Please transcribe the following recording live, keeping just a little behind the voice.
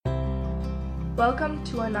Welcome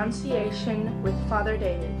to Annunciation with Father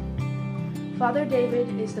David. Father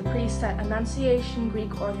David is the priest at Annunciation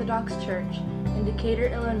Greek Orthodox Church in Decatur,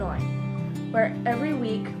 Illinois, where every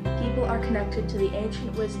week people are connected to the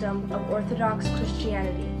ancient wisdom of Orthodox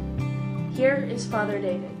Christianity. Here is Father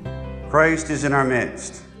David. Christ is in our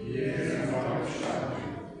midst.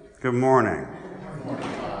 Good morning.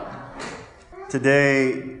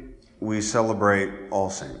 Today we celebrate All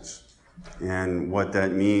Saints. And what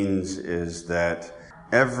that means is that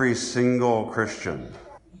every single Christian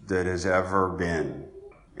that has ever been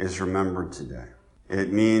is remembered today.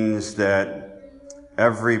 It means that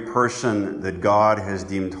every person that God has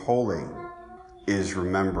deemed holy is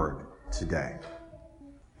remembered today.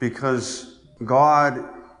 Because God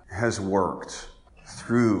has worked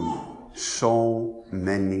through so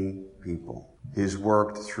many people. He's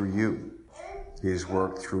worked through you. He's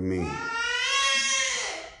worked through me.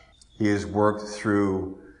 He has worked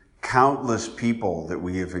through countless people that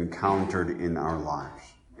we have encountered in our lives.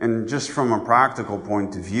 And just from a practical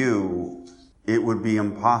point of view, it would be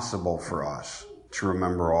impossible for us to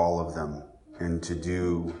remember all of them and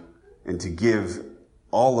to give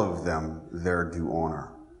all of them their due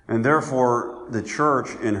honor. And therefore, the church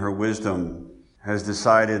in her wisdom has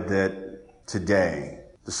decided that today,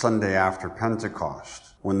 the Sunday after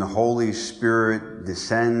Pentecost, when the Holy Spirit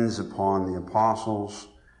descends upon the apostles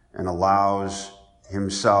and allows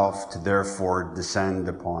himself to therefore descend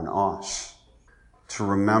upon us, to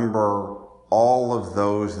remember all of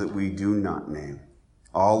those that we do not name,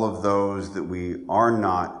 all of those that we are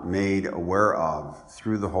not made aware of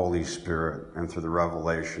through the Holy Spirit and through the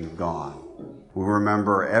revelation of God. We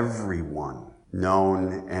remember everyone,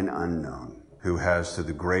 known and unknown, who has, through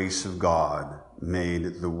the grace of God,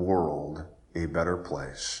 made the world a better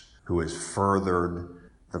place, who has furthered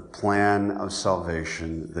the plan of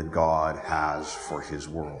salvation that God has for his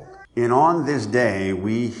world. And on this day,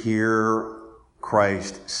 we hear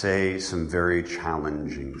Christ say some very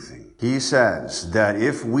challenging things. He says that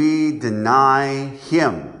if we deny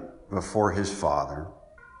him before his Father,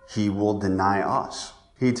 he will deny us.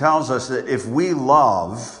 He tells us that if we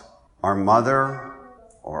love our mother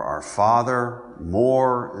or our father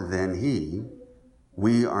more than he,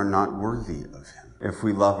 we are not worthy of him. If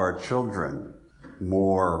we love our children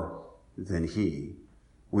more than he,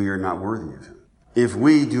 we are not worthy of him. If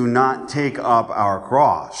we do not take up our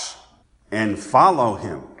cross and follow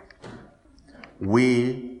him,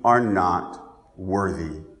 we are not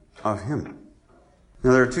worthy of him.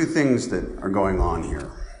 Now, there are two things that are going on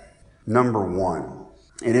here. Number one,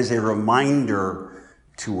 it is a reminder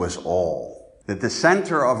to us all that the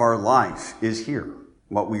center of our life is here,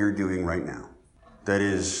 what we are doing right now. That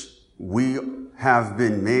is, we have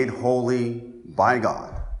been made holy by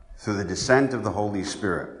God through the descent of the Holy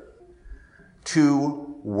Spirit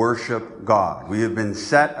to worship God. We have been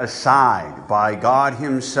set aside by God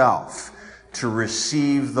himself to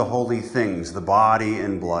receive the holy things, the body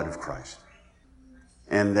and blood of Christ.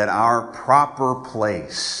 And that our proper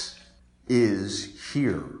place is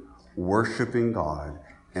here, worshiping God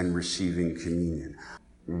and receiving communion.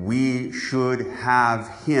 We should have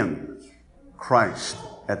him, Christ,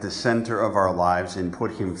 at the center of our lives and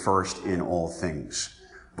put him first in all things.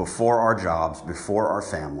 Before our jobs, before our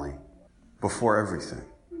family, before everything.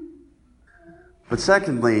 But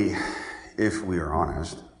secondly, if we are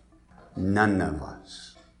honest, none of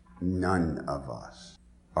us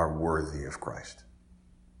are worthy of Christ.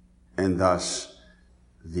 And thus,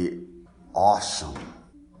 the awesome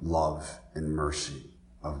love and mercy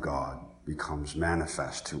of God becomes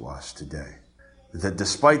manifest to us today. That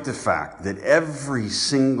despite the fact that every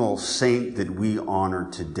single saint that we honor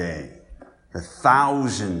today, the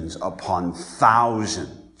thousands upon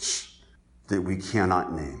thousands that we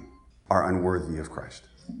cannot name, are unworthy of Christ.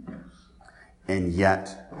 And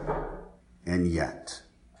yet,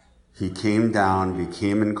 he came down,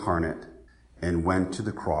 became incarnate, and went to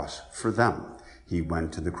the cross for them. He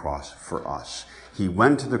went to the cross for us. He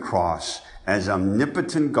went to the cross as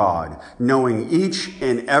omnipotent God, knowing each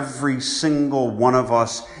and every single one of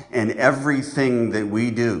us and everything that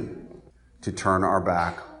we do to turn our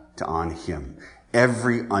back on him.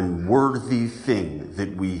 Every unworthy thing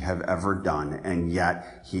that we have ever done, and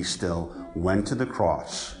yet he still went to the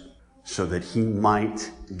cross so that he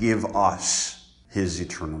might give us his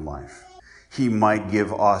eternal life. He might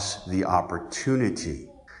give us the opportunity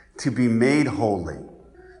to be made holy,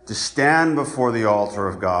 to stand before the altar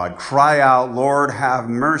of God, cry out, Lord, have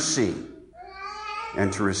mercy,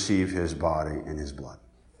 and to receive his body and his blood.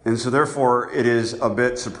 And so therefore, it is a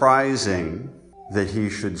bit surprising that he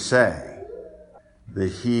should say that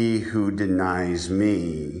he who denies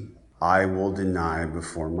me, I will deny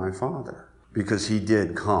before my Father. because he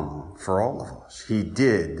did come for all of us. He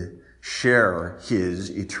did share his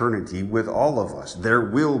eternity with all of us. There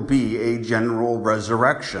will be a general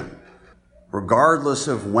resurrection, regardless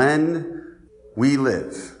of when we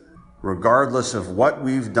live, regardless of what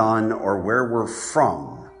we've done or where we're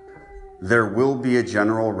from. There will be a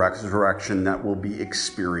general resurrection that will be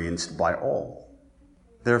experienced by all.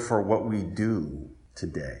 Therefore, what we do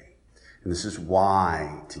today, and this is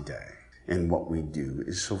why today and what we do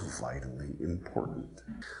is so vitally important.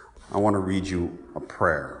 I want to read you a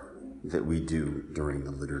prayer that we do during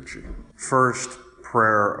the liturgy. First,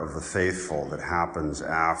 prayer of the faithful that happens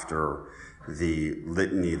after the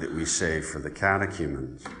litany that we say for the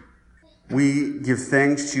catechumens. We give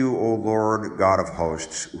thanks to you, O Lord, God of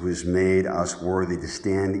hosts, who has made us worthy to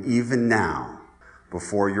stand even now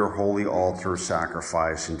before your holy altar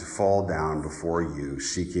sacrifice and to fall down before you,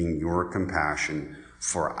 seeking your compassion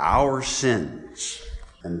for our sins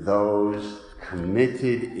and those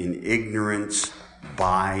committed in ignorance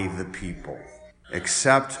by the people.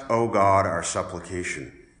 Accept, O God, our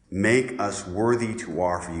supplication. Make us worthy to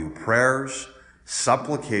offer you prayers,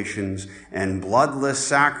 supplications, and bloodless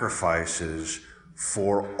sacrifices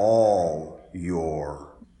for all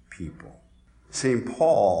your people. St.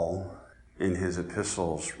 Paul, in his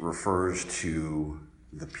epistles, refers to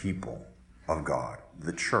the people of God,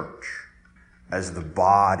 the church, as the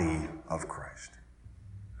body of Christ.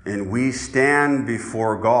 And we stand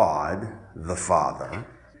before God, the Father,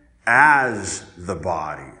 as the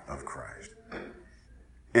body of Christ.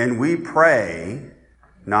 And we pray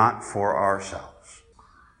not for ourselves,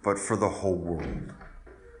 but for the whole world.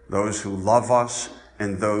 Those who love us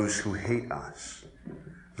and those who hate us.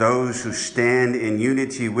 Those who stand in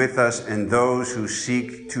unity with us and those who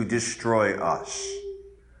seek to destroy us.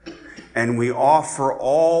 And we offer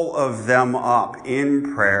all of them up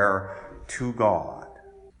in prayer to God,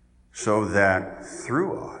 so that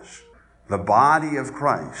through us, the body of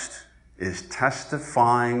Christ is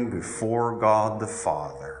testifying before God the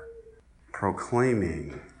Father,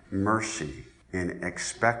 proclaiming mercy and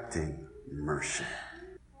expecting mercy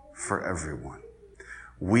for everyone.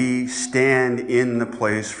 We stand in the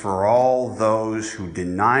place for all those who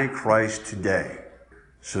deny Christ today,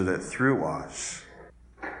 so that through us,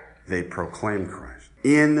 they proclaim Christ,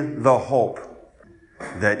 in the hope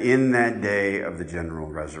that in that day of the general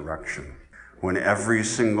resurrection, when every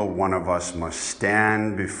single one of us must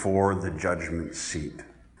stand before the judgment seat,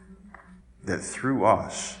 that through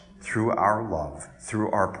us, through our love,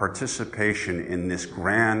 through our participation in this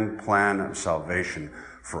grand plan of salvation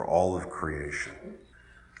for all of creation,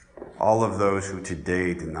 all of those who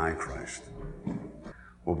today deny Christ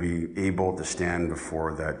will be able to stand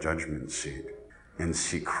before that judgment seat and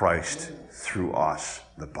see Christ through us,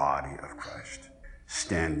 the body of Christ,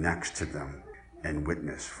 stand next to them and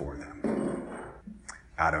witness for them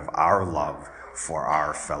out of our love for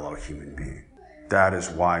our fellow human being. That is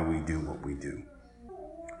why we do what we do,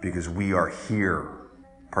 because we are here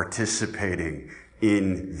participating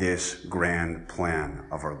in this grand plan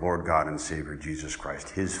of our Lord God and Savior Jesus Christ,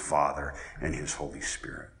 his Father and his Holy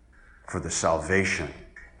Spirit, for the salvation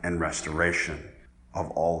and restoration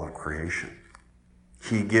of all of creation.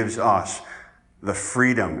 He gives us the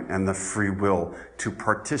freedom and the free will to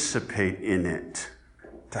participate in it,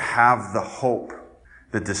 to have the hope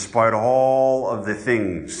that despite all of the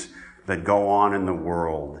things that go on in the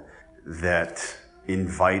world that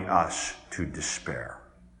invite us to despair,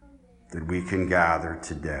 that we can gather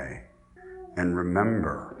today and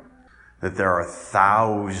remember that there are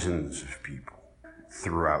thousands of people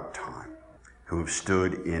throughout time who have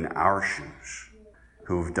stood in our shoes,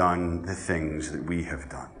 who have done the things that we have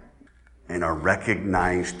done, and are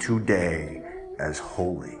recognized today as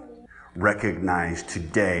holy, recognized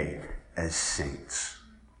today as saints.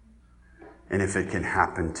 And if it can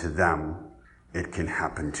happen to them, it can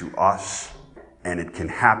happen to us, and it can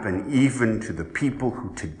happen even to the people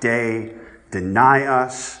who today deny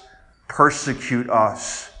us, persecute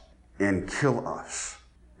us, and kill us.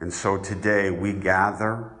 And so today we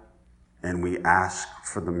gather and we ask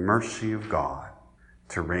for the mercy of God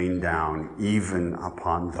to rain down even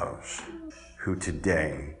upon those who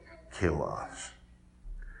today kill us.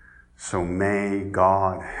 So may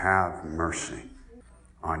God have mercy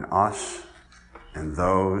on us and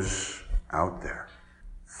those out there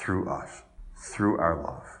through us, through our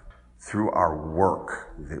love, through our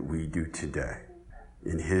work that we do today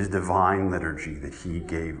in his divine liturgy that he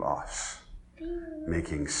gave us,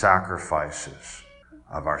 making sacrifices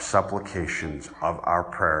of our supplications, of our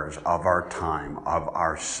prayers, of our time, of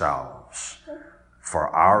ourselves, for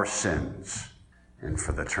our sins and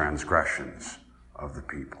for the transgressions of the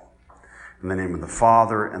people. In the name of the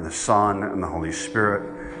Father, and the Son, and the Holy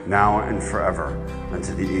Spirit, now and forever,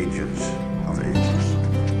 unto the ages of ages.